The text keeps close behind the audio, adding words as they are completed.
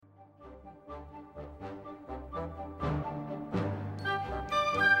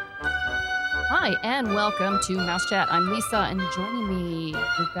Hi, and welcome to Mouse Chat. I'm Lisa, and joining me,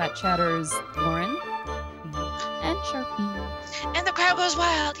 we've got chatters Lauren and Sharpie. And the crowd goes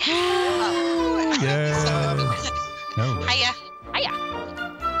wild. Yeah. Oh. Hiya.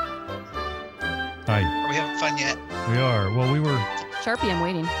 Hi. Are we having fun yet? We are. Well, we were. Sharpie, I'm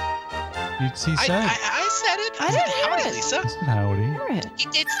waiting. He said. I said it. I didn't hear Howdy, it. Lisa. He said howdy. Hear it. He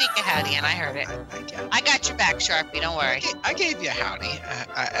did sneak a howdy, and I heard it. I got your back, Sharpie. Don't worry. I gave you a howdy.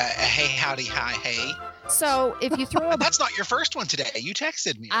 Hey, howdy, hi, hey. So if you throw a... That's not your first one today. You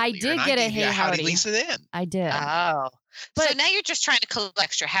texted me. I earlier, did and get a gave you hey, howdy. Lisa then. I did. Oh. But- So now you're just trying to collect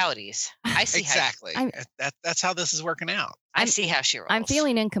extra howdies. I see Exactly. I'm- That's how this is working out. I see how she rolls. I'm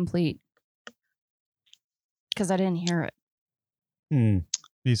feeling incomplete because I didn't hear it.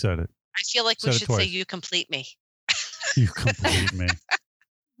 He said it. I feel like we Said it should say twice. you complete me. You complete me.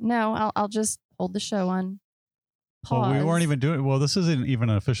 No, I'll just hold the show on pause. Well, we weren't even doing. Well, this isn't even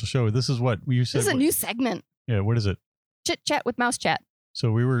an official show. This is what you said. This is a new segment. Yeah. What is it? Chit Chat with Mouse Chat.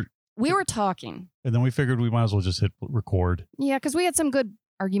 So we were, We were talking. and then we figured we might as well just hit record. Yeah, because we had some good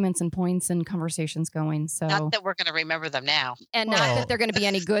arguments and points and conversations going. So, Not that we're going to remember them now. and not Well- that they're going to be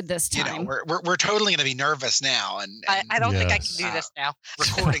any good this You time. know, we're totally going to be nervous now and I don't think I can Yes. do this now.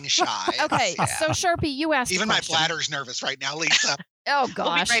 recording shy. Okay, Yeah. so Sharpie, you asked. Even a my question. bladder's nervous right now, Lisa. Oh We'll be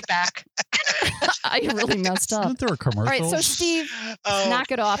gosh, right back. I really messed up. Isn't there a commercial? All right, so Steve, Oh,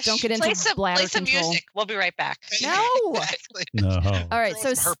 knock it off. Don't get into Play some bladder control. music. We'll be right back. No. Exactly. No. All right,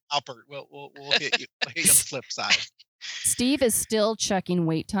 Throw so some Herb Alpert. We'll hit you. We'll hit you on the flip side. Steve is still checking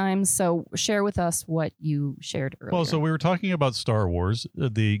wait times. So share with us what you shared earlier. Well, so we were talking about Star Wars,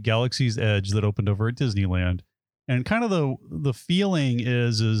 the Galaxy's Edge that opened over at Disneyland, and kind of the feeling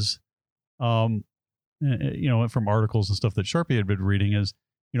is from articles and stuff that Sharpie had been reading is,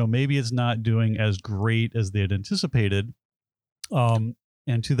 maybe it's not doing as great as they had anticipated. And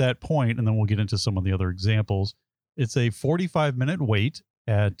to that point, and then we'll get into some of the other examples. It's a 45-minute wait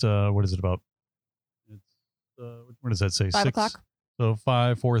at what is it about? What does that say? 5 o'clock. So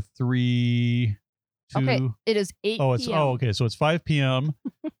 5, 4, 3, 2. Okay, it is 8 Oh, it's p.m. okay. So it's 5 p.m.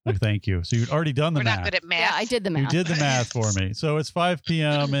 Oh, thank you. So you'd already done the We're math. not good at math. Yeah, I did the You math. did the math for me. So it's 5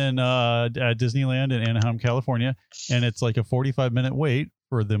 p.m. in at Disneyland in Anaheim, California, and it's like a 45-minute wait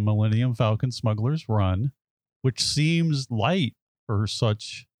for the Millennium Falcon Smuggler's Run, which seems light for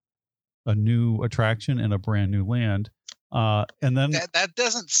such a new attraction in a brand new land. And then That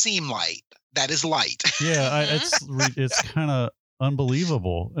doesn't seem light. That is light. yeah, it's kind of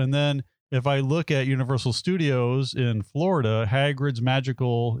unbelievable. And then if I look at Universal Studios in Florida, Hagrid's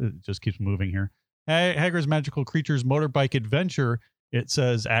Magical, it just keeps moving here. Hagrid's Magical Creatures Motorbike Adventure, it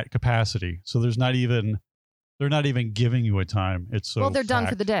says at capacity. So they're not even giving you a time. It's so well, they're done for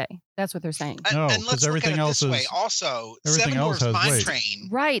packed. the day. That's what they're saying. No, and 'cause let's look everything at it else this way. is- Also, everything Seven else Dwarfs has Mine weight. Train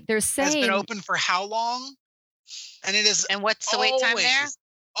Right, they're has saying been open for how long? And it is And what's the wait time there?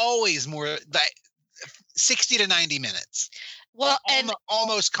 always more like 60 to 90 minutes. Well, and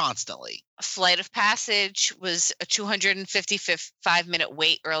Almost constantly. Flight of Passage was a 255-minute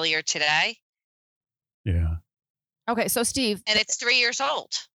wait earlier today, Yeah. Okay, so Steve, and it's 3 years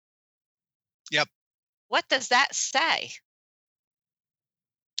old. Yep. What does that say?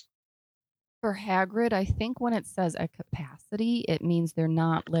 for Hagrid, I think when it says at capacity, it means they're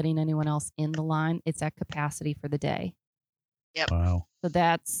not letting anyone else in the line. It's at capacity for the day. Wow. So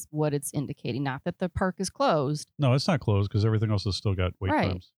that's what it's indicating. Not that the park is closed. No, it's not closed because everything else has still got wait Right.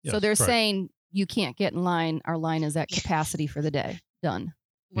 times. So Yes, they're correct. saying you can't get in line. Our line is at capacity for the day. Done.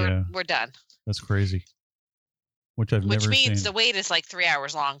 Yeah. We're done. That's crazy. Which I've Which never means seen. the wait is like 3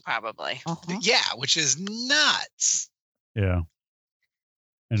 hours long, probably. Uh-huh. Yeah, which is nuts. Yeah.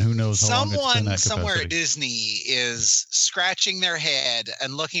 And who knows how long it's been Someone at somewhere capacity. at Disney is scratching their head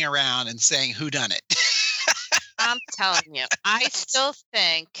and looking around and saying, "Who done it?" I'm telling you, I still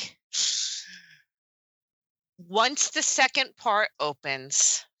think once the second part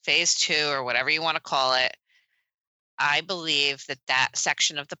opens, phase 2 or whatever you want to call it, I believe that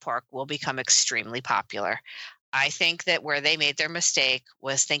section of the park will become extremely popular. I think that where they made their mistake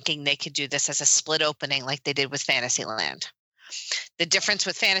was thinking they could do this as a split opening like they did with Fantasyland. The difference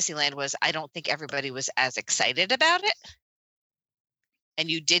with Fantasyland was I don't think everybody was as excited about it.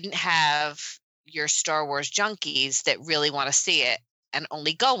 And you didn't have your Star Wars junkies that really want to see it and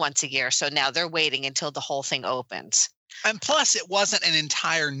only go once a year. So now they're waiting until the whole thing opens. And plus, it wasn't an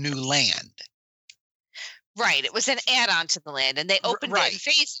entire new land. Right. It was an add-on to the land, and they opened it in right.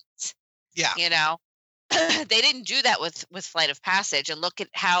 phases. Yeah. You know, they didn't do that with Flight of Passage, and look at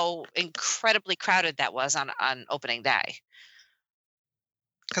how incredibly crowded that was on opening day.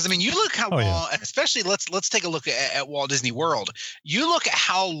 Because I mean, you look how Oh, long, yeah. especially let's take a look at Walt Disney World. You look at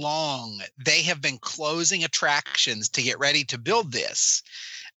how long they have been closing attractions to get ready to build this,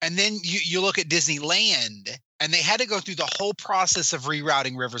 and then you look at Disneyland, and they had to go through the whole process of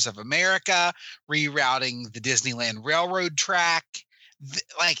rerouting Rivers of America, rerouting the Disneyland Railroad track.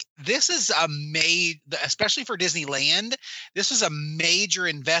 Like this is especially for Disneyland, this was a major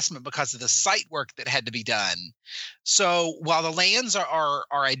investment because of the site work that had to be done. So while the lands are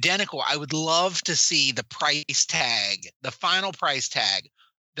identical, I would love to see the price tag, the final price tag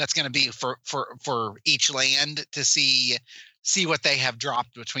that's going to be for each land, to see what they have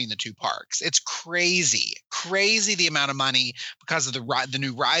dropped between the two parks. It's crazy the amount of money because of the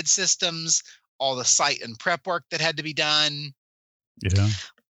new ride systems, all the site and prep work that had to be done. Yeah.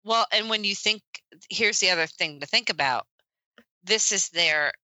 Well, and when you think, here's the other thing to think about. This is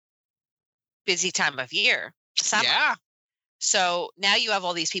their busy time of year, summer. Yeah. So now you have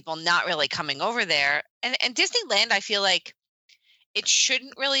all these people not really coming over there. And Disneyland, I feel like it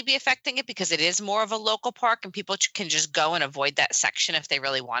shouldn't really be affecting it because it is more of a local park and people can just go and avoid that section if they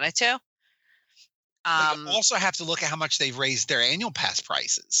really wanted to. But you also have to look at how much they've raised their annual pass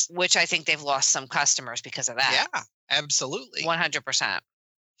prices. Which I think they've lost some customers because of that. Yeah, absolutely. 100%.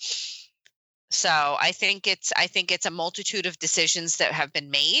 So I think it's a multitude of decisions that have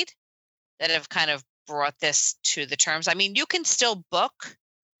been made that have kind of brought this to the terms. I mean, you can still book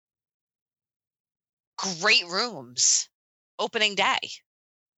great rooms opening day.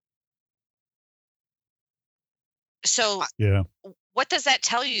 So Yeah. what does that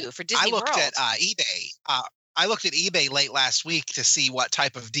tell you for Disney World? I looked at eBay. I looked at eBay late last week to see what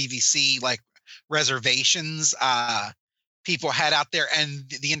type of DVC like reservations people had out there, and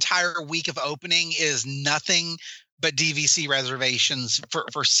the entire week of opening is nothing but DVC reservations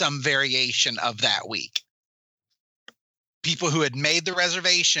for some variation of that week. People who had made the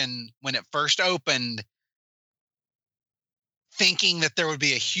reservation when it first opened, thinking that there would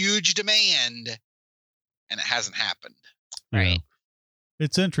be a huge demand, and it hasn't happened. Right. Yeah.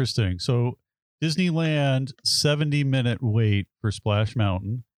 It's interesting. So Disneyland, 70-minute wait for Splash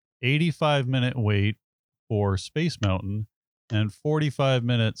Mountain, 85-minute wait for Space Mountain, and 45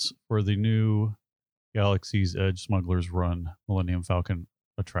 minutes for the new Galaxy's Edge Smuggler's Run Millennium Falcon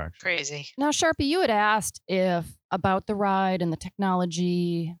attraction. Crazy. Now, Sharpie, you had asked about the ride and the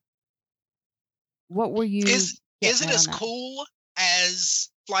technology. What were you? Is it as on that? cool as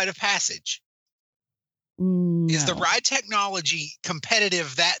Flight of Passage? No. Is the ride technology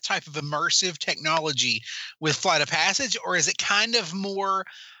competitive, that type of immersive technology, with Flight of Passage, or is it kind of more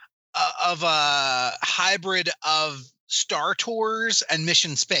of a hybrid of Star Tours and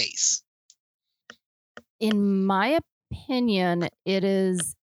Mission Space? In my opinion, it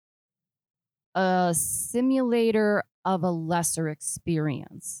is a simulator of a lesser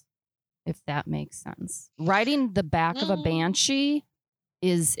experience, if that makes sense. Riding the back of a Banshee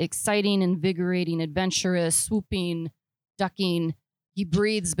is exciting, invigorating, adventurous, swooping, ducking. He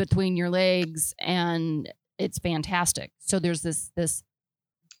breathes between your legs, and it's fantastic. So there's this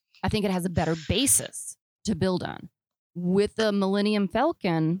I think it has a better basis to build on. With the Millennium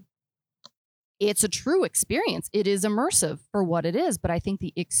Falcon, it's a true experience. It is immersive for what it is, but I think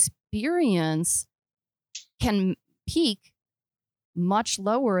the experience can peak much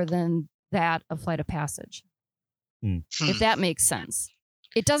lower than that of Flight of Passage, if that makes sense.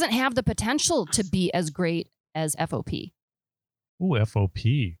 It doesn't have the potential to be as great as FOP. Ooh,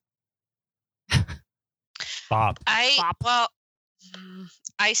 FOP. Bop. Well,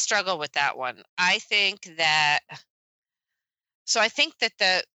 I struggle with that one. I think that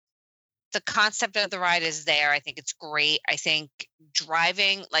the concept of the ride is there. I think it's great. I think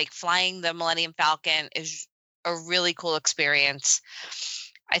driving, like flying the Millennium Falcon, is a really cool experience.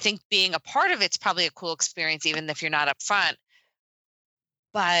 I think being a part of it's probably a cool experience, even if you're not up front.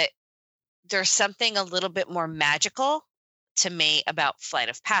 But there's something a little bit more magical to me about Flight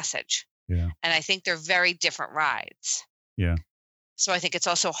of Passage. Yeah. And I think they're very different rides. Yeah. So I think it's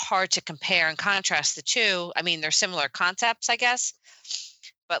also hard to compare and contrast the two. I mean, they're similar concepts, I guess.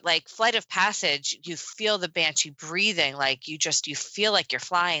 But like Flight of Passage, you feel the Banshee breathing, like you feel like you're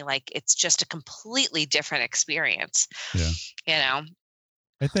flying, like it's just a completely different experience. Yeah. You know,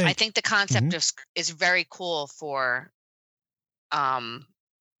 I think the concept is very cool for the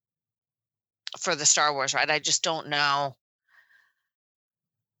Star Wars ride. I just don't know.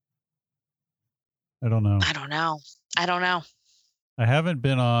 I don't know. I haven't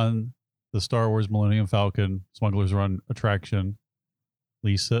been on the Star Wars Millennium Falcon Smuggler's Run attraction.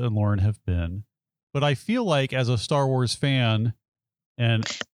 Lisa and Lauren have been, but I feel like as a Star Wars fan, and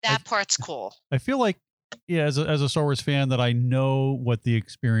that part's cool. I feel like yeah, as a Star Wars fan, that I know what the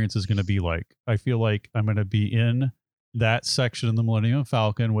experience is going to be like. I feel like I'm going to be in that section of the Millennium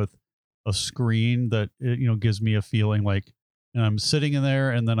Falcon with a screen that gives me a feeling like, and I'm sitting in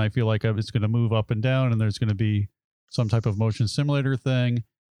there, and then I feel like it's going to move up and down, and there's going to be some type of motion simulator thing,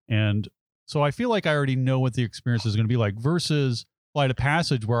 and so I feel like I already know what the experience is going to be like. Versus Flight of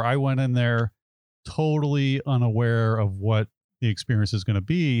Passage, where I went in there totally unaware of what the experience is going to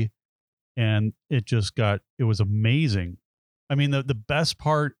be. And it was amazing. I mean, the best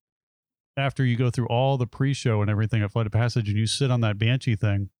part after you go through all the pre-show and everything at Flight of Passage, and you sit on that Banshee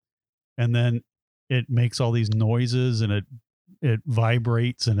thing, and then it makes all these noises, and it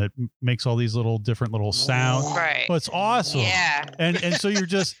vibrates, and it makes all these different little sounds. Right. Oh, it's awesome. Yeah. And so you're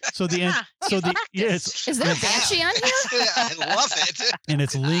just Is there a Banshee on here? I love it. And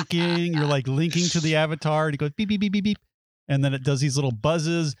it's linking. You're like linking to the avatar, and it goes beep beep beep beep beep, and then it does these little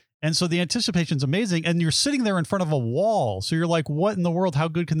buzzes. And so the anticipation's amazing. And you're sitting there in front of a wall. So you're like, what in the world? How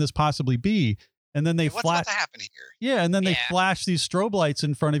good can this possibly be? And then What's about to happen here? Yeah. And then they flash these strobe lights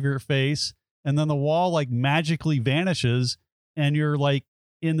in front of your face. And then the wall like magically vanishes. And you're like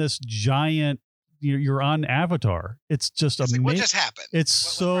in this giant, you're on Avatar. It's just amazing. What just happened? It's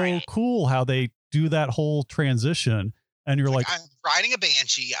so cool how they do that whole transition. And you're like, I'm riding a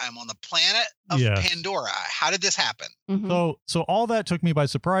Banshee. I'm on the planet of Pandora. How did this happen? Mm-hmm. So all that took me by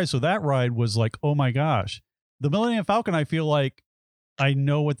surprise. So that ride was like, oh my gosh, the Millennium Falcon. I feel like I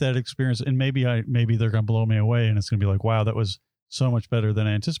know what that experience, and maybe they're going to blow me away, and it's going to be like, wow, that was so much better than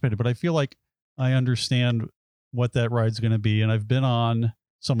I anticipated. But I feel like I understand what that ride's going to be, and I've been on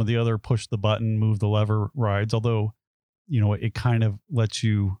some of the other push the button, move the lever rides. Although, it kind of lets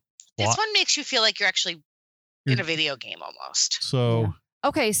you. This one makes you feel like you're actually in a video game almost. So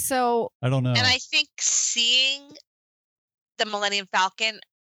okay, so I don't know. And I think seeing the Millennium Falcon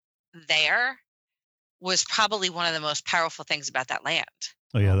there was probably one of the most powerful things about that land.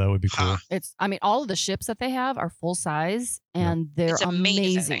 Oh yeah, that would be cool. All of the ships that they have are full size, and they're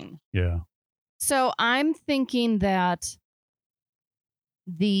amazing. Yeah. So I'm thinking that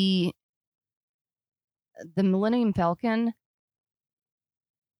the Millennium Falcon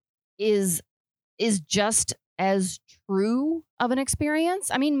is just as true of an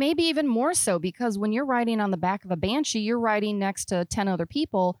experience. I mean, maybe even more so, because when you're riding on the back of a Banshee, you're riding next to 10 other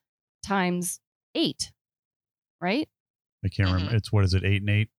people times 8, right? I can't remember. It's, what is it, 8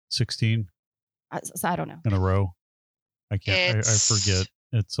 and 8, 16? I don't know. In a row. I can't. I forget.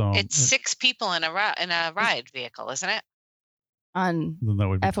 It's 6 people in a ride vehicle, isn't it? On then that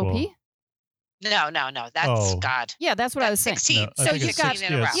would be FOP? 12. No. That's God. Yeah, that's what I was saying. 16. No, so you've got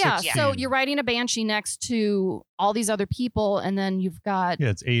so you're riding a Banshee next to all these other people, and then you've got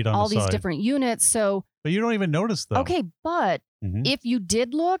it's 8 on all the these side. different units. So but you don't even notice them. Okay, but if you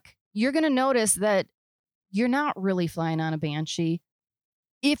did look, you're going to notice that you're not really flying on a Banshee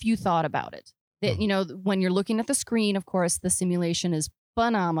if you thought about it. That when you're looking at the screen, of course, the simulation is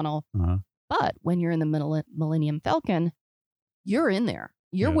phenomenal. But when you're in the Millennium Falcon, you're in there.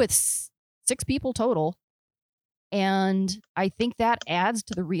 You're with 6 people total. And I think that adds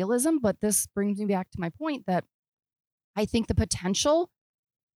to the realism. But this brings me back to my point that I think the potential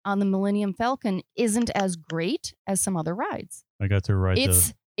on the Millennium Falcon isn't as great as some other rides. I got to ride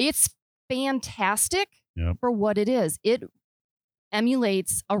It's fantastic Yep. for what it is. It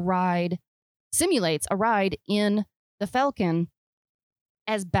simulates a ride in the Falcon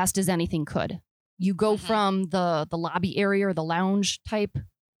as best as anything could. You go from the lobby area or the lounge type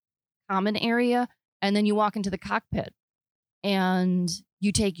common area, and then you walk into the cockpit and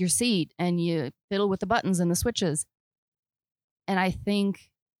you take your seat and you fiddle with the buttons and the switches. And I think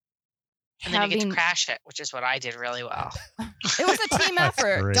then you get to crash it, which is what I did really well. It was a team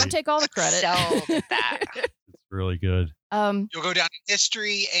effort. Great. Don't take all the credit. So that. It's really good. You'll go down in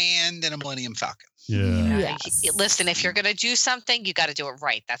history and in a Millennium Falcon. Yeah. Yes. Listen, if you're going to do something, you got to do it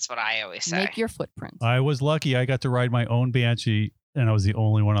right. That's what I always say. Make your footprint. I was lucky. I got to ride my own Banshee, and I was the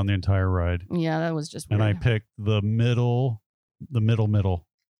only one on the entire ride. Yeah, that was just weird. And I picked the middle.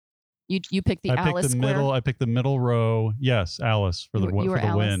 You picked the Alice square? I picked the middle row. Yes, Alice for the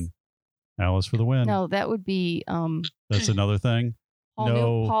win. Alice for the win. No, that would be That's another thing.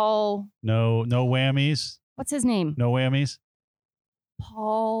 Paul. No whammies. What's his name? No whammies.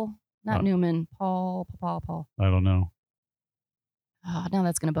 Paul, not Newman. Paul. I don't know. Oh, now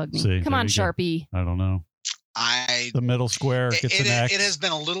that's gonna bug me. See, Come on, Sharpie. I don't know. The middle square gets an X. It has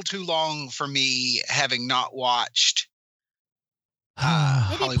been a little too long for me having not watched. Maybe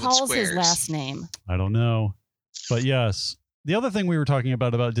Hollywood Paul's Squares. his last name. I don't know. But yes, the other thing we were talking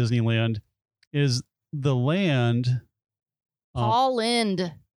about Disneyland is the land. Paul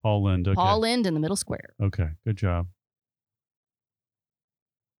Lind. Paul Lind. Okay. Paul Lind in the middle square. Okay. Good job.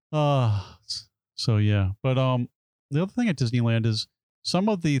 So yeah, but the other thing at Disneyland is some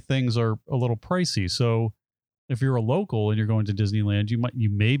of the things are a little pricey. So if you're a local and you're going to Disneyland,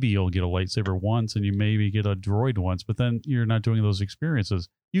 you'll get a lightsaber once and you maybe get a droid once, but then you're not doing those experiences.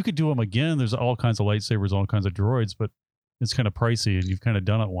 You could do them again. There's all kinds of lightsabers, all kinds of droids, but it's kind of pricey and you've kind of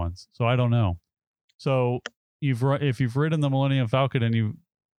done it once. So I don't know. So if you've ridden the Millennium Falcon and you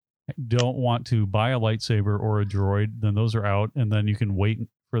don't want to buy a lightsaber or a droid, then those are out, and then you can wait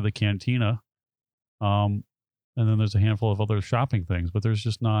for the cantina. And then there's a handful of other shopping things, but there's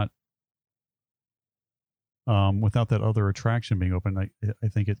just not. Without that other attraction being open, I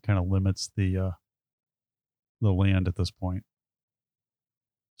think it kind of limits the land at this point.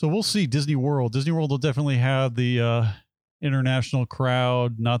 So we'll see. Disney World will definitely have the international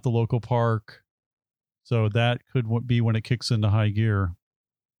crowd, not the local park. So that could be when it kicks into high gear.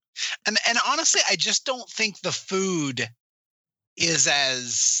 And honestly, I just don't think the food is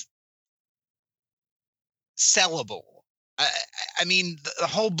as sellable. I mean, the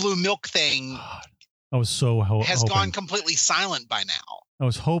whole blue milk thing I was so has hoping. gone completely silent by now. I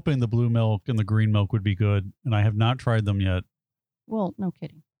was hoping the blue milk and the green milk would be good, and I have not tried them yet. Well, no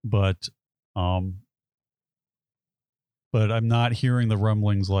kidding. But I'm not hearing the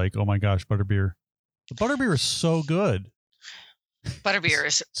rumblings like, oh my gosh, butterbeer. The butterbeer is so good. Butterbeer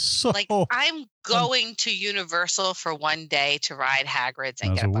is So like, I'm going to Universal for one day to ride Hagrid's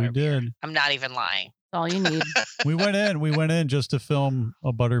and that's get a what we butterbeer. did. I'm not even lying. That's all you need. We went in just to film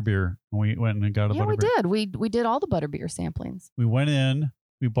a butterbeer. We went and got a Yeah, butterbeer. we did. We did all the butterbeer samplings. We went in,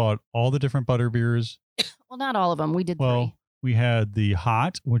 we bought all the different butterbeers. Well, not all of them. We did Well, we had the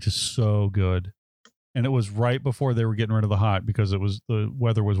hot, which is so good. And it was right before they were getting rid of the hot because the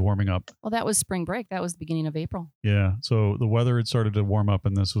weather was warming up. Well, that was spring break. That was the beginning of April. Yeah. So the weather had started to warm up,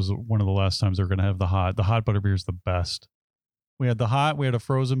 and this was one of the last times they were going to have the hot. The hot butterbeer is the best. We had the hot, we had a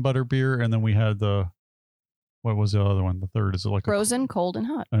frozen butterbeer, and then we had what was the other one? The third is it like Frozen, cold, and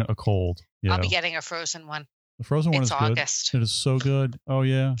hot. a cold? Yeah. I'll be getting a frozen one. The frozen one It's is good. August. It is so good. Oh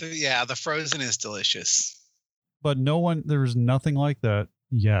yeah. Yeah, the frozen is delicious. But there's nothing like that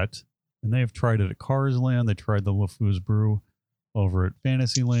yet. And they have tried it at Cars Land. They tried the LeFou's Brew over at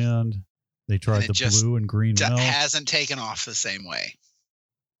Fantasyland. They tried the blue and green milk. Hasn't taken off the same way.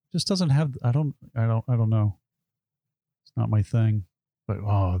 Just doesn't have. I don't know. It's not my thing. But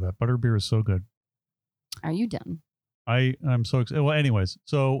that butterbeer is so good. Are you done? I'm so excited. Well, anyways,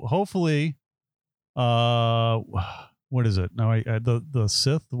 so hopefully, what is it now? The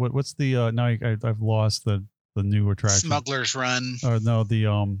Sith. What's the now? I've lost the new attraction. Smuggler's Run. No,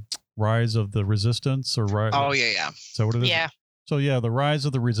 the Rise of the Resistance or Rise. Oh yeah. Is that what it is? Yeah. So yeah, the Rise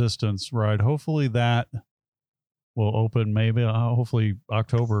of the Resistance ride. Hopefully that will open maybe hopefully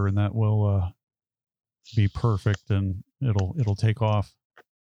October, and that will be perfect, and it'll take off.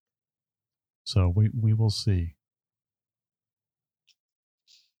 So we will see.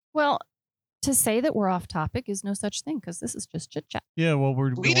 Well, to say that we're off topic is no such thing because this is just chit chat. Yeah, well,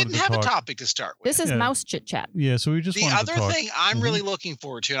 we didn't have a topic to start with. This is mouse chit chat. Yeah, so we just the wanted other to talk. thing I'm really looking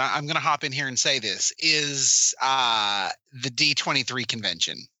forward to, and I'm going to hop in here and say this, is the D23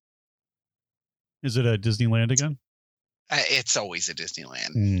 convention. Is it at Disneyland again? It's always at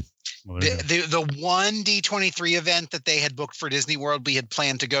Disneyland. Well, the one D23 event that they had booked for Disney World, we had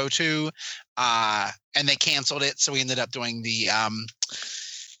planned to go to, and they canceled it. So we ended up doing the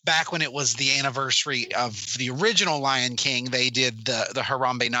back when it was the anniversary of the original Lion King. They did the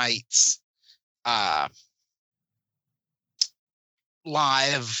Harambe Nights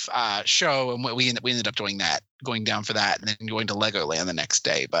live show, and we ended up doing that, going down for that, and then going to Legoland the next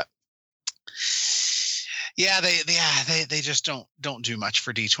day. But yeah, they just don't do much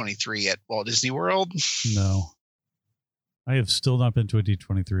for D23 at Walt Disney World. No, I have still not been to a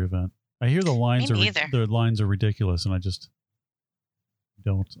D23 event. I hear the lines the lines are ridiculous, and I just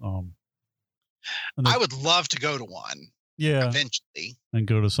don't. I would love to go to one. Yeah, eventually, and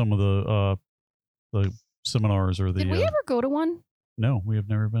go to some of the seminars or the. Did we ever go to one? No, we have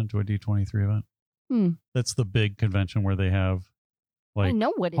never been to a D23 event. That's the big convention where they have like I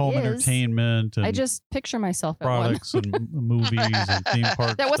know what it home is. entertainment and I just picture myself at products one. and movies and theme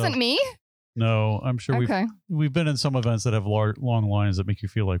parks. That wasn't stuff. me? No, I'm sure Okay. we've been in some events that have long lines that make you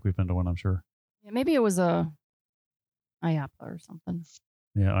feel like we've been to one, I'm sure. Yeah, maybe it was a IAPA or something.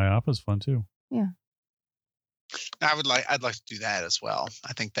 Yeah, IAPA's fun too. Yeah. I'd like to do that as well.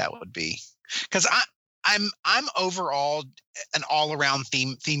 I think that would be, because I'm overall an all around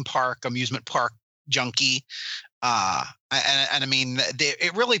theme park, amusement park junkie. And I mean,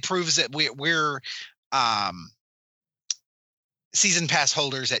 it really proves that we're season pass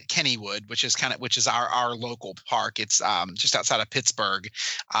holders at Kennywood, which is our local park. It's just outside of Pittsburgh.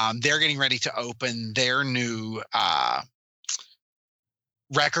 They're getting ready to open their new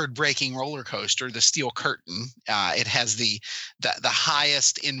record-breaking roller coaster, the Steel Curtain. It has the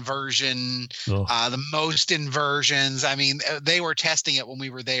highest inversion, the most inversions. I mean, they were testing it when we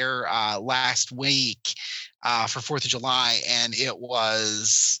were there last week for 4th of July, and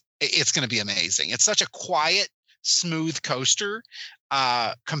it's going to be amazing. It's such a quiet, smooth coaster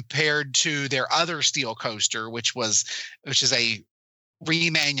compared to their other steel coaster, which is a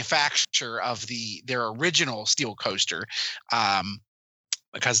remanufacture of their original steel coaster.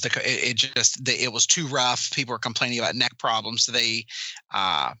 Because it was too rough. People were complaining about neck problems. So they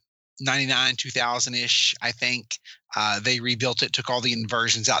 99, 2000-ish, I think, they rebuilt it, took all the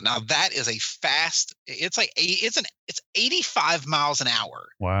inversions out. Now that is a fast. It's 85 miles an hour.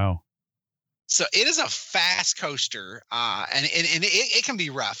 Wow. So it is a fast coaster, and it can be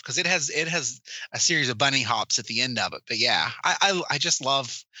rough because it has a series of bunny hops at the end of it. But yeah, I just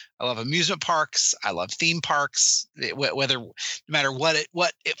love amusement parks. I love theme parks, no matter what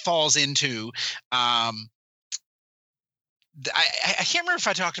it falls into. I can't remember if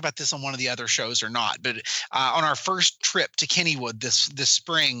I talked about this on one of the other shows or not, but on our first trip to Kennywood this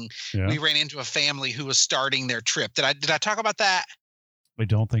spring, we ran into a family who was starting their trip. Did I talk about that? I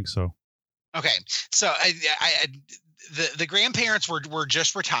don't think so. Okay, so the grandparents were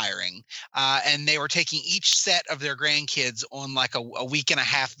just retiring, and they were taking each set of their grandkids on like a week and a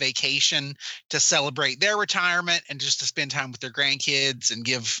half vacation to celebrate their retirement and just to spend time with their grandkids and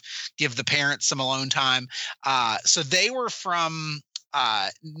give the parents some alone time. So they were from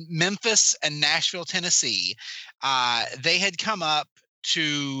Memphis and Nashville, Tennessee. They had come up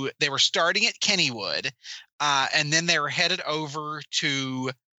they were starting at Kennywood, and then they were headed over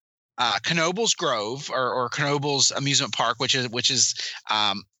to Knoebels Grove or Knoebels Amusement Park, which is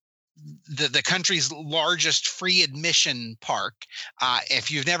the country's largest free admission park. If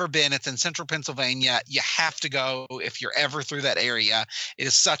you've never been, it's in central Pennsylvania. You have to go if you're ever through that area. It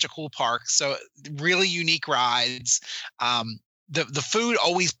is such a cool park. So really unique rides. The food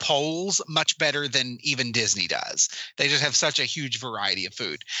always polls much better than even Disney does. They just have such a huge variety of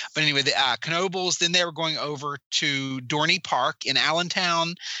food. But anyway, the Knoebels, then they were going over to Dorney Park in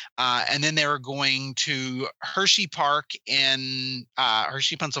Allentown, and then they were going to Hershey Park in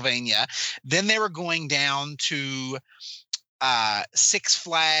Hershey, Pennsylvania. Then they were going down to Six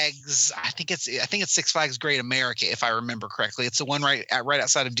Flags. I think it's Six Flags Great America, if I remember correctly. It's the one right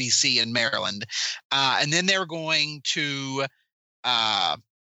outside of DC in Maryland. And then they were going to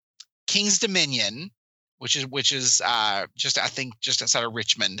King's Dominion, which is just outside of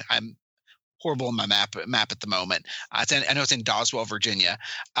Richmond. I'm horrible on my map at the moment. I know it's in Doswell, Virginia.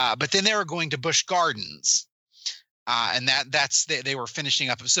 But then they were going to Busch Gardens, and they were finishing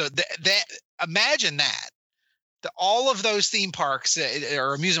up. So imagine that. All of those theme parks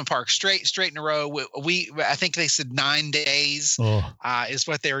or amusement parks straight in a row. I think they said 9 days is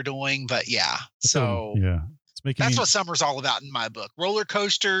what they were doing. But yeah, so yeah. That's what summer's all about in my book. Roller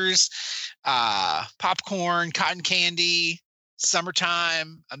coasters, popcorn, cotton candy,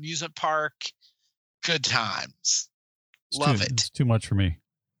 summertime, amusement park, good times. Love it. It's too much for me.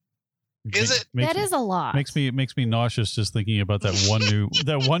 Is it? That is a lot. Makes me nauseous just thinking about that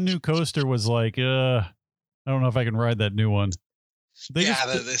one new coaster was like, I don't know if I can ride that new one. The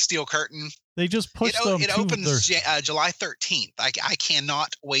Steel Curtain. They just pushed them. It opens July 13th. I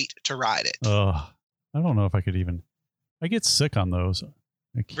cannot wait to ride it. I don't know if I could even. I get sick on those.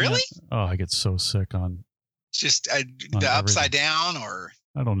 Really? Oh, I get so sick on. Just the upside down, or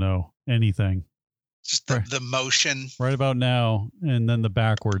I don't know anything. Just the motion. Right about now, and then the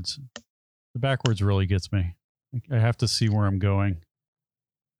backwards. The backwards really gets me. I have to see where I'm going.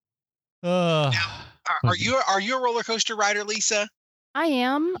 Now, are you a roller coaster rider, Lisa? I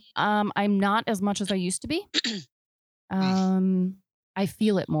am. I'm not as much as I used to be. I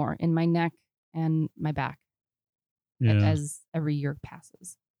feel it more in my neck and my back as every year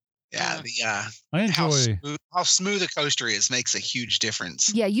passes. Yeah, I enjoy how smooth a coaster is makes a huge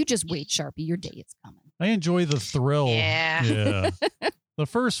difference. Yeah, you just wait, Sharpie. Your day is coming. I enjoy the thrill. Yeah. The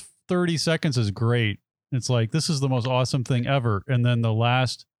first 30 seconds is great. It's like, this is the most awesome thing ever. And then the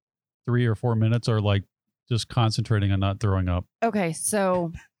last 3 or 4 minutes are like just concentrating on not throwing up. Okay,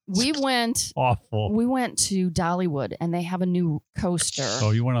 so we went to Dollywood, and they have a new coaster.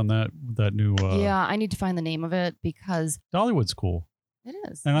 Oh, you went on that new yeah, I need to find the name of it because Dollywood's cool. It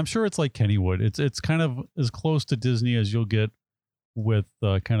is. And I'm sure it's like Kennywood. It's kind of as close to Disney as you'll get with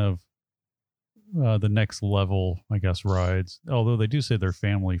kind of the next level, I guess, rides. Although they do say they're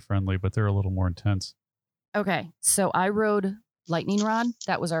family friendly, but they're a little more intense. Okay, so I rode Lightning Rod.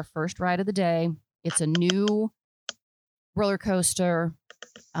 That was our first ride of the day. It's a new roller coaster,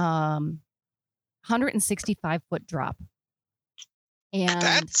 165-foot drop.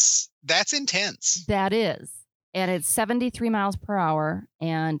 And that's intense. That is. And it's 73 miles per hour.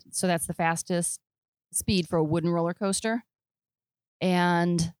 And so that's the fastest speed for a wooden roller coaster.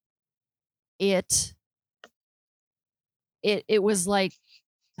 And it was like,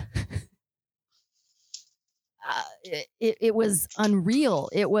 it was unreal.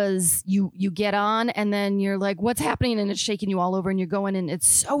 It was, you get on and then you're like, what's happening? And it's shaking you all over and you're going, and it's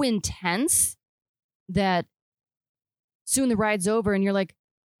so intense that soon the ride's over and you're like,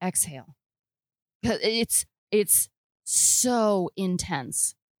 exhale. It's so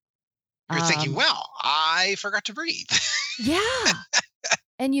intense. You're thinking, well, I forgot to breathe. Yeah.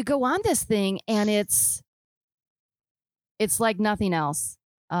 And you go on this thing and it's like nothing else.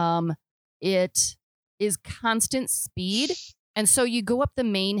 It is constant speed. And so you go up the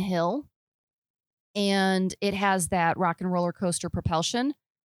main hill and it has that rock and roller coaster propulsion.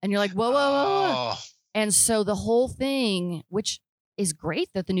 And you're like, whoa, whoa, whoa, whoa. And so the whole thing, which is great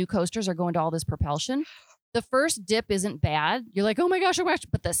that the new coasters are going to all this propulsion. The first dip isn't bad. You're like, oh my gosh,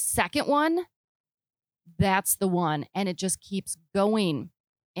 but the second one, that's the one. And it just keeps going.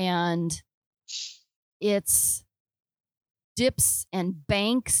 And it's dips and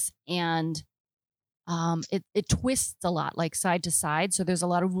banks and it twists a lot, like side to side. So there's a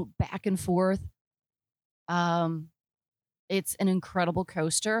lot of back and forth. It's an incredible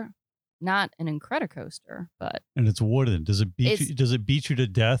coaster. Not an Incredicoaster, but and it's wooden. Does it beat you? Does it beat you to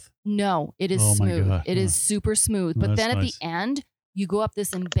death? No, it is smooth. My God. It is super smooth. But then at the end, you go up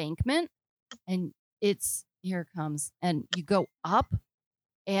this embankment, and here it comes, and you go up,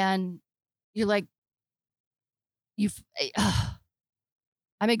 and you're like,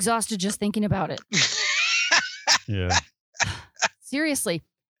 I'm exhausted just thinking about it. Yeah. Seriously.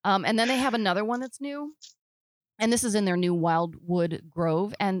 And then they have another one that's new. And this is in their new Wildwood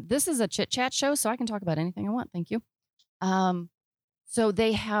Grove. And this is a chit-chat show, so I can talk about anything I want. Thank you. So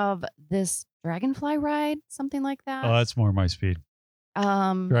they have this dragonfly ride, something like that. Oh, that's more my speed.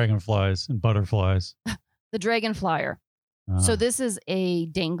 Dragonflies and butterflies. The Dragonflyer. So this is a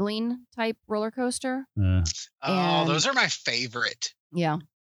dangling type roller coaster. Oh, those are my favorite. Yeah.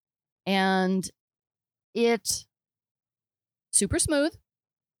 And it super smooth.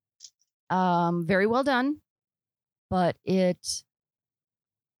 Very well done. But it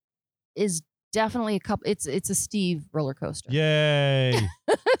is definitely it's a Steve roller coaster. Yay.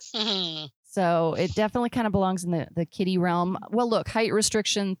 So it definitely kind of belongs in the kiddie realm. Well, look, height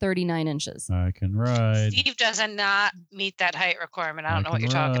restriction, 39 inches. I can ride. Steve does not meet that height requirement. I don't know what you're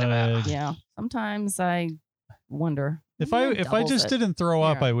talking about. Yeah. Sometimes I wonder. If I just didn't throw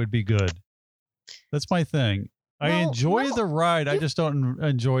up, I would be good. That's my thing. I enjoy the ride. I just don't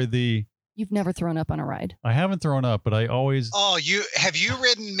enjoy the... You've never thrown up on a ride. I haven't thrown up, but I always... Oh, have you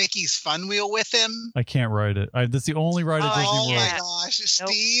ridden Mickey's Fun Wheel with him? I can't ride it. That's the only ride at Disney World. Oh my gosh,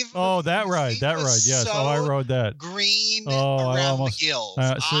 Steve! Oh, that ride, yes. So I rode that. Green around the gills.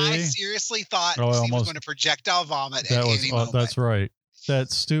 I seriously thought Steve was going to projectile vomit at any moment. That's right.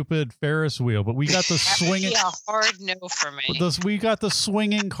 That stupid Ferris wheel, but we got the swinging. That would be a hard no for me. We got the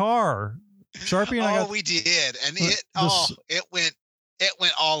swinging car. Sharpie and I. We did, and it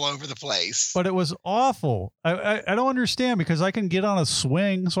went all over the place. But it was awful. I don't understand because I can get on a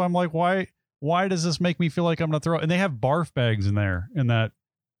swing. So I'm like, why does this make me feel like I'm going to throw? And they have barf bags in there in that.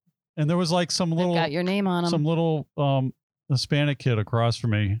 And there was like some little, got your name on them. Some little Hispanic kid across from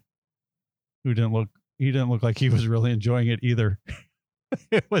me who didn't look like he was really enjoying it either.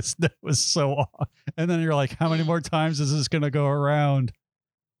 It was so awful. And then you're like, how many more times is this going to go around?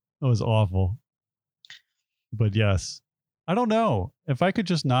 It was awful. But yes. I don't know. If I could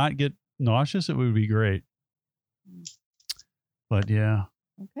just not get nauseous, it would be great. But yeah.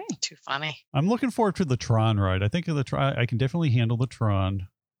 Okay. Too funny. I'm looking forward to the Tron ride. I think of the Tron. I can definitely handle the Tron.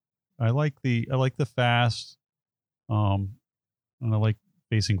 I like the fast. And I like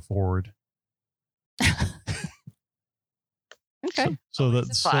facing forward. Okay. So the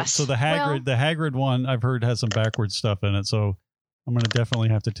Hagrid one I've heard has some backwards stuff in it. So I'm going to definitely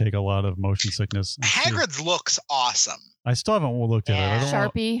have to take a lot of motion sickness. Hagrid's looks awesome. I still haven't looked at it.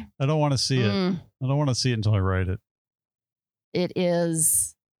 Sharpie. I don't want to see it. I don't want to see it until I ride it. It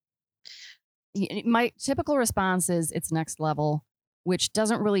is. My typical response is it's next level, which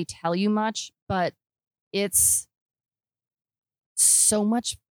doesn't really tell you much, but it's so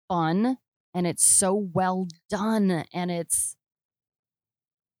much fun and it's so well done and it's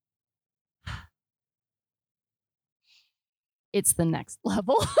the next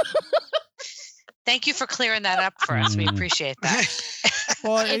level. Thank you for clearing that up for us. We appreciate that.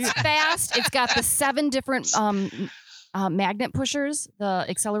 Well, It's fast. It's got the 7 different magnet pushers, the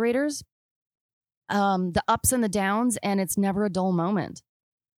accelerators, the ups and the downs, and it's never a dull moment,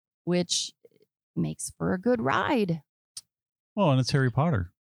 which makes for a good ride. well, and it's Harry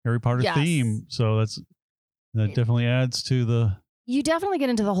Potter Yes. theme, so that definitely adds to the. You definitely get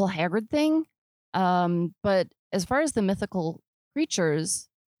into the whole Hagrid thing, but as far as the mythical creatures,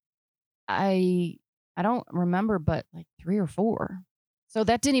 I don't remember, but like 3 or 4. So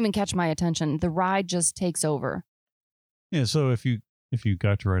that didn't even catch my attention. The ride just takes over. Yeah, so if you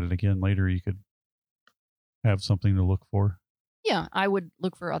got to ride it again later, you could have something to look for. Yeah, I would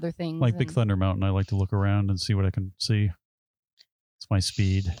look for other things. Like Big and- Thunder Mountain, I like to look around and see what I can see. It's my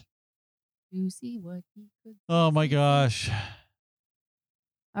speed. To see what he could Oh my see. gosh.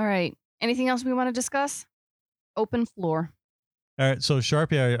 All right. Anything else we want to discuss? Open floor. All right, so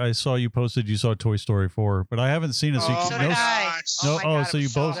Sharpie, I saw you posted you saw Toy Story 4, but I haven't seen it. So Oh So no, did I. gosh. No, my oh, God, so it you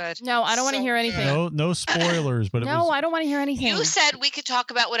was so both- good. No, I don't want to So hear anything. good. no spoilers, but it No, was I don't want to hear anything. You said we could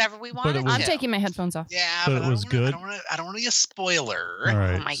talk about whatever we wanted it was- I'm to. taking my headphones off. Yeah, But but it was good? I don't want to be a spoiler. all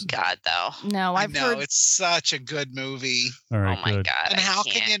right. Oh my God, though. No, I I've know heard. it's such a good movie. All right, Oh my good. God. And I how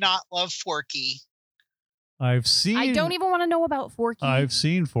can't. can you not love Forky? I've seen I don't even want to know about Forky. I've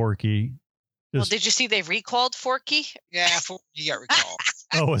seen Forky. Well, Just- did you see they recalled Forky? Yeah, Forky got recalled.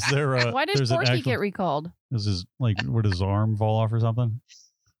 Oh, is there a Why did there's an Forky actual, get recalled? is his where does his arm fall off or something?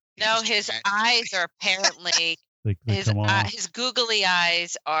 No, He's his dead. eyes are apparently They come off. his googly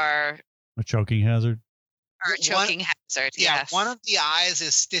eyes are A choking hazard. a One- choking hazard. Yeah, Yes. one of the eyes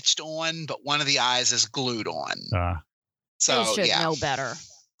is stitched on, but one of the eyes is glued on. Ah, So they should yeah, know better.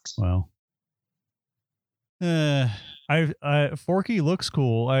 well. Forky looks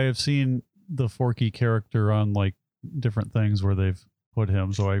cool. I have seen the Forky character on like different things where they've put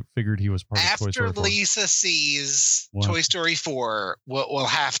him, so I figured he was part of Toy after Story 4. Lisa sees What? Toy Story 4, we'll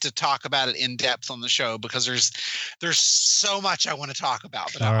have to talk about it in depth on the show because there's so much I want to talk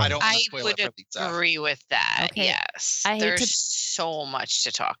about, but All right. I don't want I to spoil would it for Lisa. agree with that. Okay. Yes. I hate There's to- so much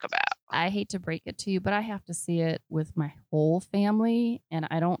to talk about. I hate to break it to you, but I have to see it with my whole family, and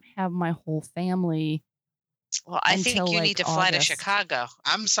I don't have my whole family. Well, I think Until, you like, need to fly August. to Chicago.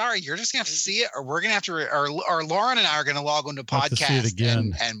 I'm sorry, you're just gonna have to see it, or we're gonna have to, or Lauren and I are gonna log onto Have to see it podcast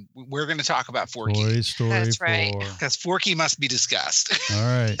again. and we're gonna talk about Forky Toy Story That's right. 4. because Forky must be discussed. All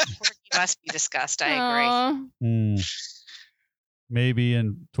right. Forky must be discussed. I agree. Aw. Maybe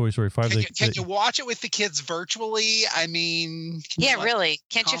in Toy Story 5 Can you watch it with the kids virtually? I mean, can you Yeah, watch- really.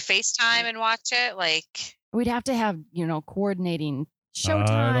 Can't you Conf- FaceTime and watch it? Like, We'd have to have, coordinating show I don't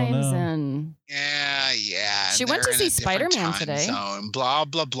times know. and Yeah. She and went they're to in a see different Spider-Man time today. zone, blah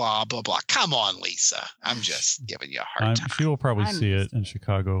blah blah blah blah. Come on, Lisa. I'm just giving you a hard time. she will probably I'm- see it in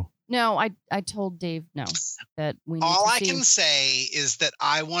Chicago. no, I told Dave no that we need All to I see. can say is that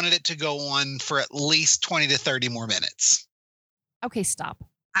I wanted it to go on for at least 20 to 30 more minutes. Okay, stop.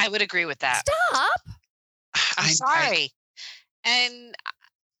 I would agree with that. Stop. I'm sorry. And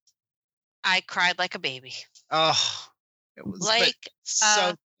I cried like a baby. Oh, it was but Like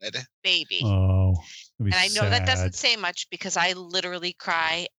so good. baby. Oh, it'd be And I know that doesn't sad. say much because I literally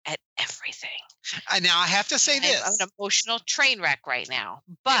cry at everything. Now I have to say I'm this. an emotional train wreck right now,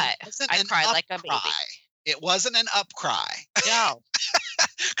 but It wasn't I an cried up like a baby. cry. It wasn't an up cry No,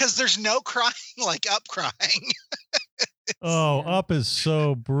 because there's no crying like up crying. Oh, Yeah. Up is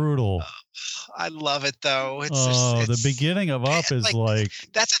so brutal. I love it though. It's Oh, just, the it's- beginning of Up is like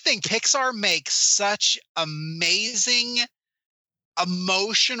That's the thing. Pixar makes such amazing,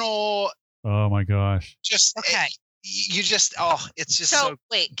 emotional. oh my gosh. Just Okay. you just it's just so so.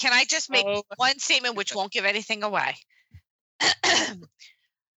 wait, can I just make so- one statement which won't give anything away?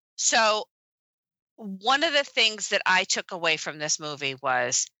 So, one of the things that I took away from this movie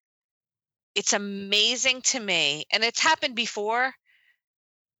was it's amazing to me, and it's happened before,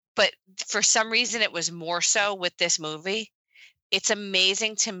 but for some reason it was more so with this movie. It's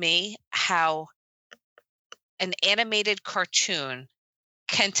amazing to me how an animated cartoon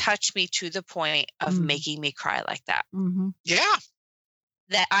can touch me to the point of Mm. making me cry like that. Mm-hmm. Yeah,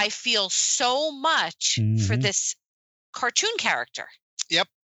 That I feel so much for Mhm. this cartoon character. Yep.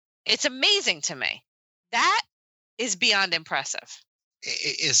 It's amazing to me. That is beyond impressive.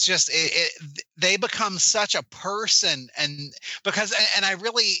 it's just they become such a person, and because and I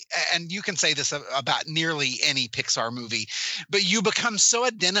really, and you can say this about nearly any Pixar movie, but you become so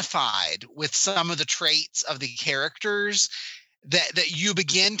identified with some of the traits of the characters that you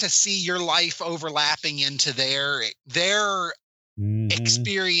begin to see your life overlapping into their Mhm.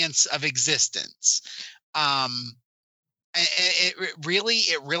 experience of existence. it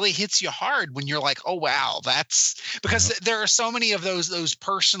really hits you hard when you're like, oh wow, that's because there are so many of those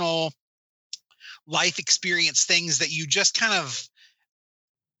personal life experience things that you just kind of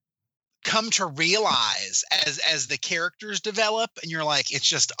come to realize as the characters develop, and you're like, it's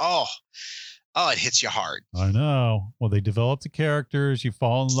just it hits you hard. I know. Well, they develop the characters, you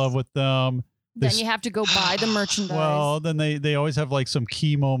fall in love with them. Then you have to go buy the merchandise. Well, then they always have like some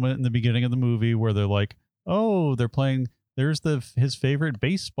key moment in the beginning of the movie where they're like, oh, they're playing, there's his favorite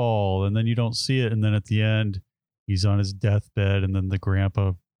baseball, and then you don't see it, and then at the end he's on his deathbed, and then the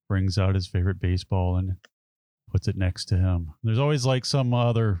grandpa brings out his favorite baseball and puts it next to him. There's always like some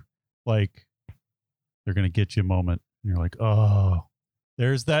other, like, they're gonna get you moment, and you're like, oh,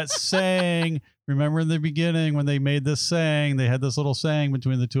 there's that saying. Remember in the beginning when they made this saying, they had this little saying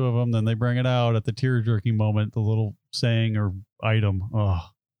between the two of them, then they bring it out at the tear-jerking moment, the little saying or item. Oh,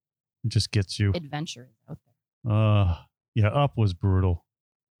 it just gets you. Adventure is out there. Yeah, Up was brutal.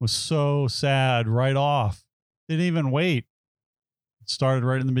 It was so sad right off. Didn't even wait. It started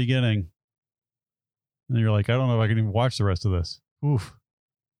right in the beginning. And you're like, I don't know if I can even watch the rest of this. Oof.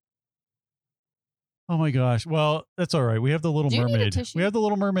 Oh my gosh. Well, that's all right. We have The Little Mermaid. We have The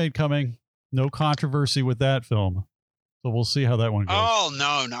Little Mermaid coming. No controversy with that film. So we'll see how that one goes. Oh,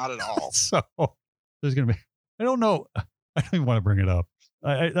 no, not at all. So there's going to be, I don't know. I don't even want to bring it up.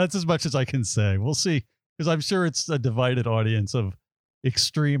 That's as much as I can say. We'll see. Because I'm sure it's a divided audience of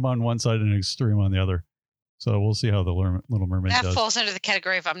extreme on one side and extreme on the other. So we'll see how The Little Mermaid does. That falls under the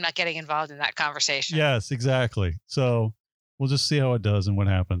category of I'm not getting involved in that conversation. Yes, exactly. So we'll just see how it does and what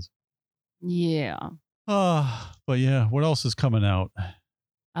happens. Yeah. But yeah, what else is coming out?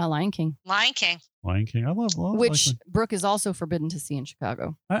 Lion King. Lion King. Lion King. I love Which Lion King. Brooke is also forbidden to see in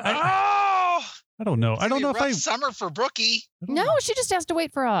Chicago. I don't know. I don't know if summer for Brookie. No, she just has to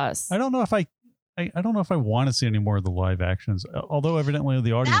wait for us. I don't know if I don't know if I want to see any more of the live actions, although evidently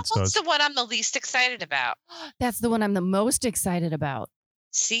the audience does. That one's the one I'm the least excited about. That's the one I'm the most excited about.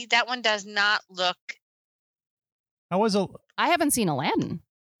 See, that one does not look. I haven't seen Aladdin.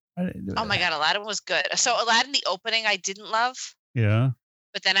 Oh my God, Aladdin was good. So Aladdin, the opening, I didn't love. Yeah.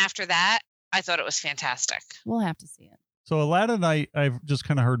 But then after that, I thought it was fantastic. We'll have to see it. So Aladdin, I've just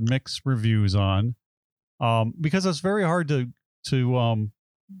kind of heard mixed reviews on, because it's very hard to no,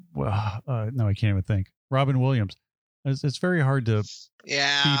 I can't even think. Robin Williams. It's very hard to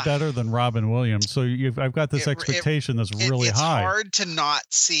be better than Robin Williams. So I've got this expectation that's really high. It's hard to not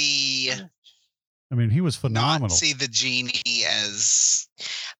see. I mean, he was phenomenal. Not see the genie as.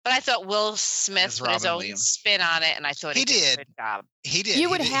 But I thought Will Smith put his own spin on it, and I thought he did a good job. He did. You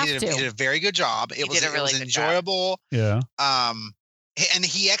would have to. He did a very good job. It was enjoyable. Yeah. And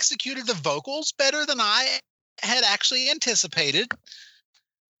he executed the vocals better than I had actually anticipated.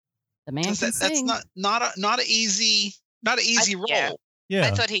 The man can sing. That's not an easy role. Yeah.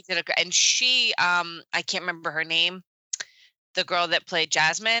 I thought he did and she I can't remember her name. The girl that played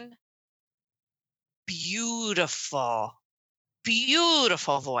Jasmine. Beautiful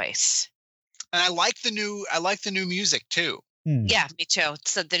voice. And I like the new music too. Yeah, me too.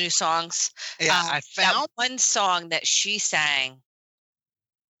 So the new songs. Yeah, I found that one song that she sang.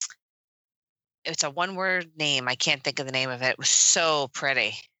 It's a one-word name. I can't think of the name of it. It was so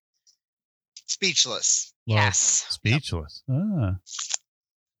pretty. Speechless. Yes. Speechless.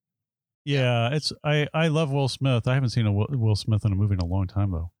 Yeah, I love Will Smith. I haven't seen a Will Smith in a movie in a long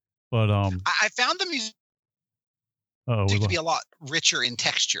time though. But I found the music to be a lot richer in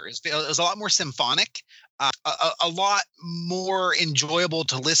texture. It was a lot more symphonic, a lot more enjoyable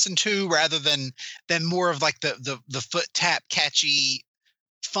to listen to, rather than more of like the foot tap catchy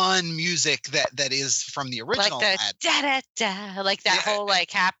fun music that is from the original. Like the da da da, like that whole like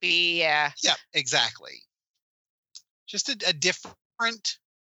happy. Yeah, exactly. Just a different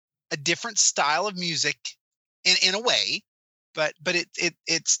style of music in a way. But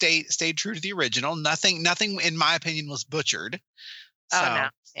it stayed true to the original. Nothing in my opinion was butchered. So. Oh no,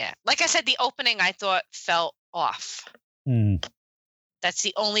 yeah. Like I said, the opening I thought felt off. That's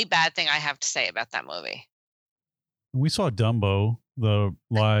the only bad thing I have to say about that movie. We saw Dumbo, the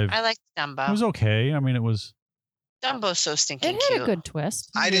live. I liked Dumbo. It was okay. I mean, it was. Dumbo's so stinking cute. It had a good twist.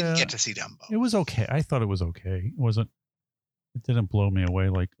 I didn't get to see Dumbo. It was okay. I thought it was okay. It didn't blow me away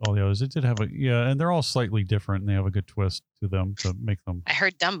like all the others. It did have and they're all slightly different, and they have a good twist to them to make them. I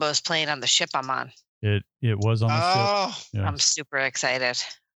heard Dumbo's playing on the ship I'm on. It was on the ship. Yeah. I'm super excited.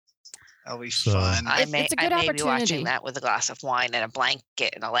 That'll be fun. I may be watching that with a glass of wine and a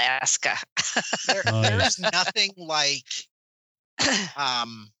blanket in Alaska. There's nothing like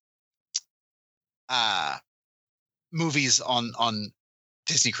movies on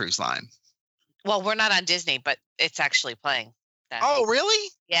Disney Cruise Line. Well, we're not on Disney, but it's actually playing. Then. Oh, really?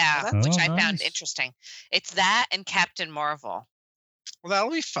 Yeah, Well, which I nice. found interesting. It's that and Captain Marvel. Well, that'll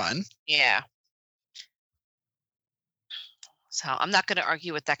be fun. Yeah. So I'm not going to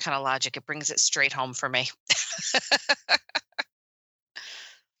argue with that kind of logic. It brings it straight home for me.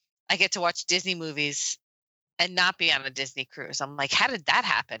 I get to watch Disney movies and not be on a Disney cruise. I'm like, how did that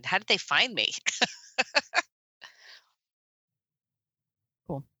happen? How did they find me?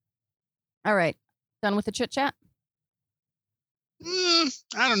 Cool. All right. Done with the chit chat? I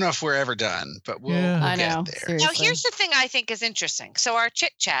don't know if we're ever done, but we'll, Yeah. we'll I get know. there. Seriously. Now, here's the thing I think is interesting. So our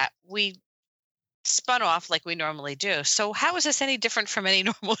chit chat, we spun off like we normally do. So how is this any different from any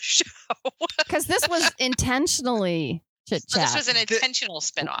normal show? Because this was intentionally chit So this chat. was an intentional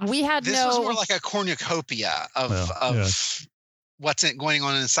spin-off. We had This no. was more like a cornucopia of Well, yes. what's going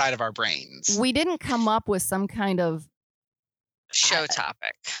on inside of our brains. We didn't come up with some kind of show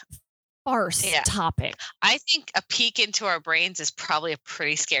topic. farce Yeah. topic. I think a peek into our brains is probably a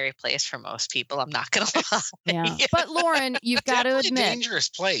pretty scary place for most people. I'm not going to lie. Yeah. But Lauren, you've got to Definitely a admit, dangerous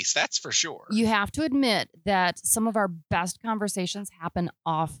place, that's for sure. you have to admit that some of our best conversations happen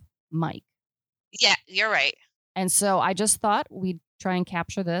off mic. Yeah, you're right. And so I just thought we'd try and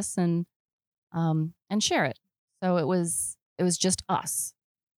capture this and share it. So it was just us.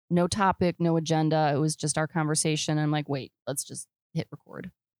 No topic, no agenda. It was just our conversation. And I'm like, wait, let's just hit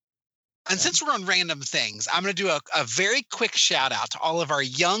record. And since we're on random things, I'm going to do a very quick shout out to all of our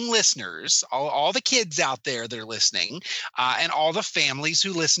young listeners, all the kids out there that are listening, and all the families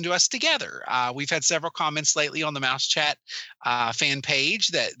who listen to us together. We've had several comments lately on the Mouse Chat fan page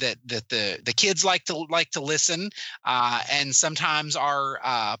that the kids like to listen, and sometimes our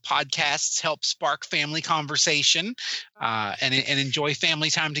podcasts help spark family conversation and enjoy family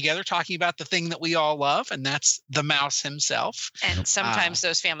time together, talking about the thing that we all love, and that's the mouse himself. And sometimes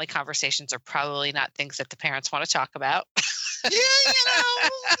those family conversations are probably not things that the parents want to talk about. Yeah,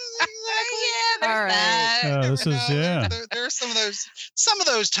 Yeah, there's All right. that. This is yeah. There are some of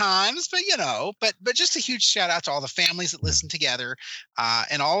those times, but just a huge shout out to all the families that listen together,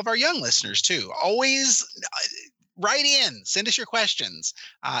 and all of our young listeners too. Always write in, send us your questions,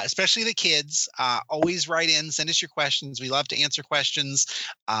 especially the kids. Always write in, send us your questions. We love to answer questions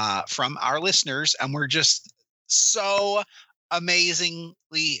from our listeners, and we're just so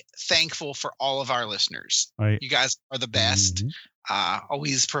amazingly thankful for all of our listeners. Right. You guys are the best. Mhm.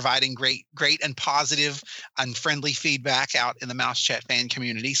 Always providing great and positive and friendly feedback out in the Mouse Chat fan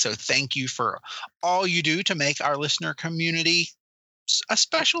community. So thank you for all you do to make our listener community a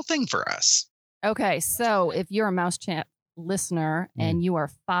special thing for us. Okay, so if you're a Mouse Chat listener and you are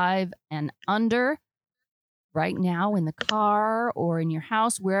 5 and under, right now in the car or in your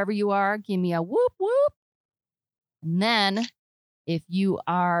house, wherever you are, give me a whoop whoop. And then if you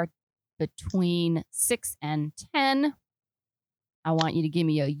are between 6 and 10, I want you to give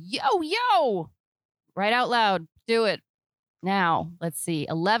me a yo yo right out loud. Do it now. Let's see,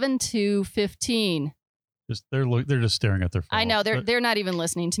 11 to 15. They're just staring at their phone. I know they're not even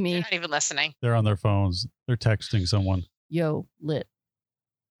listening to You're me. not even listening. They're on their phones. They're texting someone. Yo, lit.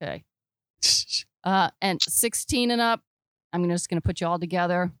 Okay. And 16 and up, I'm just going to put you all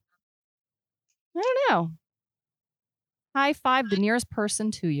together. I don't know. High five the nearest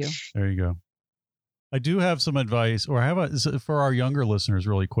person to you. There you go. I do have some advice, or I have for our younger listeners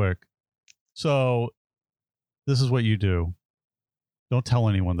really quick. So this is what you do. Don't tell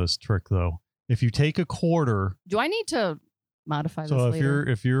anyone this trick though. If you take a quarter, Do I need to modify this so later?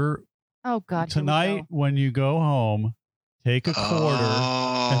 if you're Oh God. here we tonight go. when you go home, take a quarter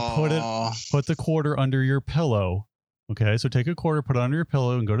and put the quarter under your pillow. Okay, so take a quarter, put it under your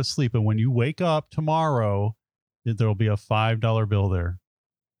pillow, and go to sleep. And when you wake up tomorrow, there will be a $5 bill there.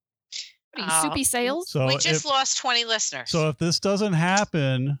 What are you, soupy sales? So We just if, lost 20 listeners. so if this doesn't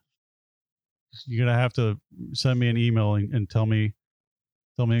happen, you're gonna have to send me an email and tell me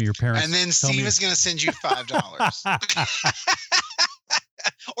your parents. And then tell Steve me- is going to send you $5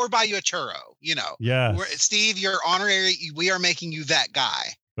 or buy you a churro. Yes, Steve, you're honorary. We are making you that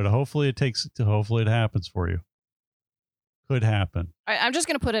guy. but hopefully it happens for you. Could happen. All right, I'm just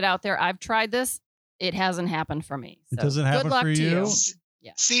going to put it out there. I've tried this. It hasn't happened for me. It So doesn't happen good luck for to you?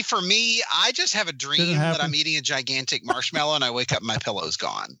 Yeah. See, for me, I just have a dream that happen? I'm eating a gigantic marshmallow and I wake up and my pillow's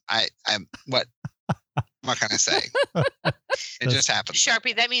gone. What can I say? It just happens.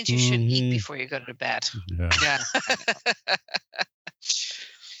 Sharpie, that means you shouldn't eat Mhm. before you go to bed. Yeah. Yeah.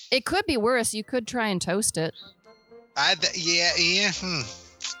 It could be worse. You could try and toast it. Yeah.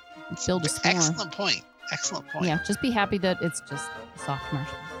 Build a s'more. Excellent point. Yeah, just be happy that it's just soft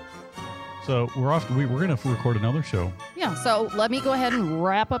marshmallow. So we're off. We're gonna record another show. Yeah, so let me go ahead and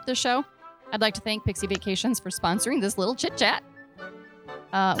wrap up the show. I'd like to thank Pixie Vacations for sponsoring this little chit chat.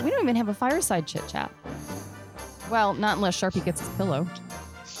 We don't even have a fireside chit chat. Well, not unless Sharpie gets his pillow.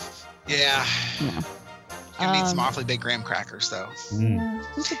 Yeah. No. You need some awfully big graham crackers, though. Yeah,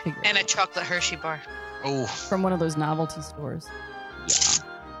 we could figure it And a out. chocolate Hershey bar. Oh, From one of those novelty stores. Yeah.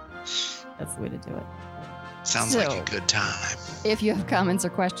 That's the way to do it. sounds like So- a good time. If you have comments or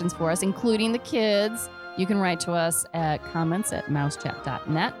questions for us, including the kids, you can write to us at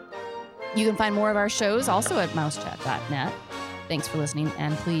comments@mousechat.net. You can find more of our shows also at mousechat.net. Thanks for listening,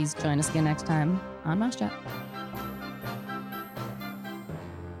 and please join us again next time on Mousechat.